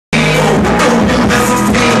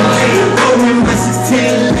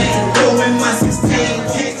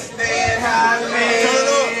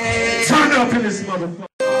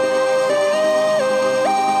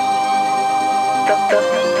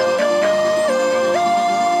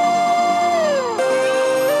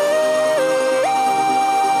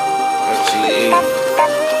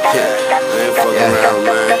ain't fucking around,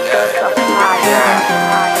 man.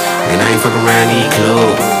 And I ain't fucking around these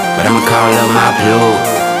clubs, but I'ma call up my plug.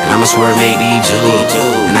 And I'ma swerve, make these jugs.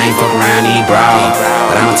 And I ain't fucking around these bras,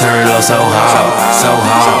 but I'ma turn up so hard, so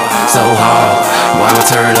hard, so hard. Boy, I'ma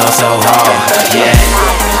turn up so hard, yeah.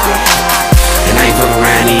 And I ain't fucking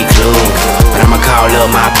around these clubs, but I'ma call up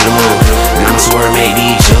my plug. And I'ma swerve, make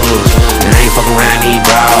these jugs. And I ain't fucking around these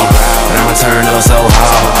bras, but I'ma turn up so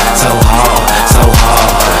hard, so hard, so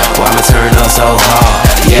hard. Boy, I'ma turn up so hard,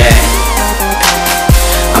 yeah.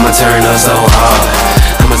 I'ma turn up so hard,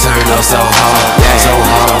 I'ma turn up so hard, so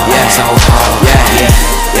hard, so hard,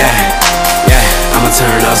 yeah. I'ma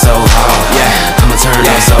turn up so hard, I'ma turn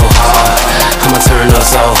up so hard, I'ma turn up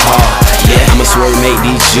so hard, yeah. I'ma swerve, make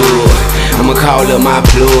these jewels, I'ma call up my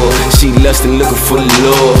plug. She lustin', looking for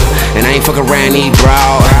love, and I ain't fucking around these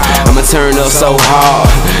bras. I'ma turn up so hard,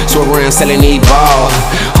 swerve around selling these balls.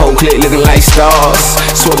 Whole clique looking like stars,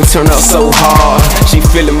 swerve we turn up so hard. She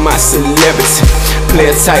feeling my celebrity,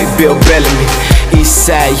 player type Bill Bellamy. East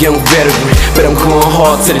side, young veteran, but I'm going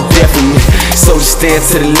hard to the death of me. So just stand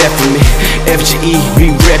to the left of me. FGE,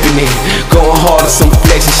 be reppin' it. Going hard on some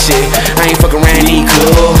flexin' shit. I ain't fucking around these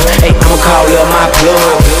clubs. Hey, I'ma call up my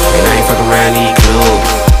plug. And I ain't fucking around these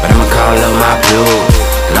clubs, but I'ma call up my plug.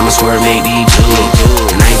 And I'ma swerve, make these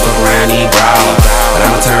jugs. And I ain't fucking around these bras, but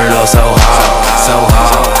I'ma turn up so hard, so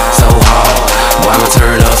hard, so hard. Boy, I'ma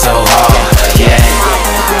turn up so hard, yeah.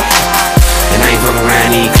 And I ain't fucking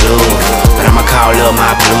around these clubs, but I'ma call up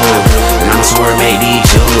my plug. And I'ma swerve, make these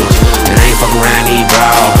jugs. And I ain't fucking around these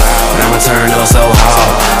bras, but I'ma turn up so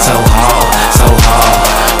hard, so hard, so hard.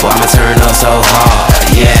 Boy, I'ma turn up so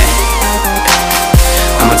hard, yeah.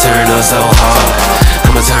 I'ma turn up so hard,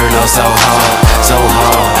 I'ma turn up so hard, so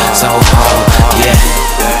hard, so hard, yeah.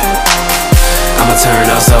 I'ma turn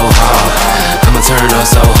up so hard, I'ma turn up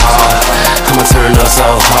so hard, I'ma turn up so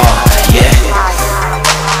hard, yeah.